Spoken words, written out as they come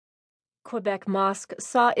Quebec Mosque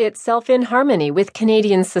saw itself in harmony with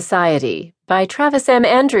Canadian society by Travis M.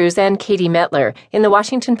 Andrews and Katie Mettler in the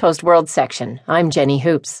Washington Post World section. I'm Jenny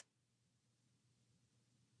Hoops.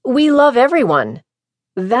 We love everyone.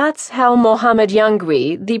 That's how Mohamed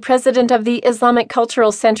Yangui, the president of the Islamic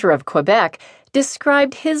Cultural Center of Quebec,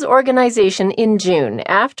 described his organization in June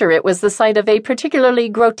after it was the site of a particularly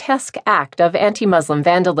grotesque act of anti-Muslim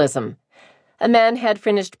vandalism. A man had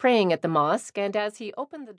finished praying at the mosque, and as he opened the door,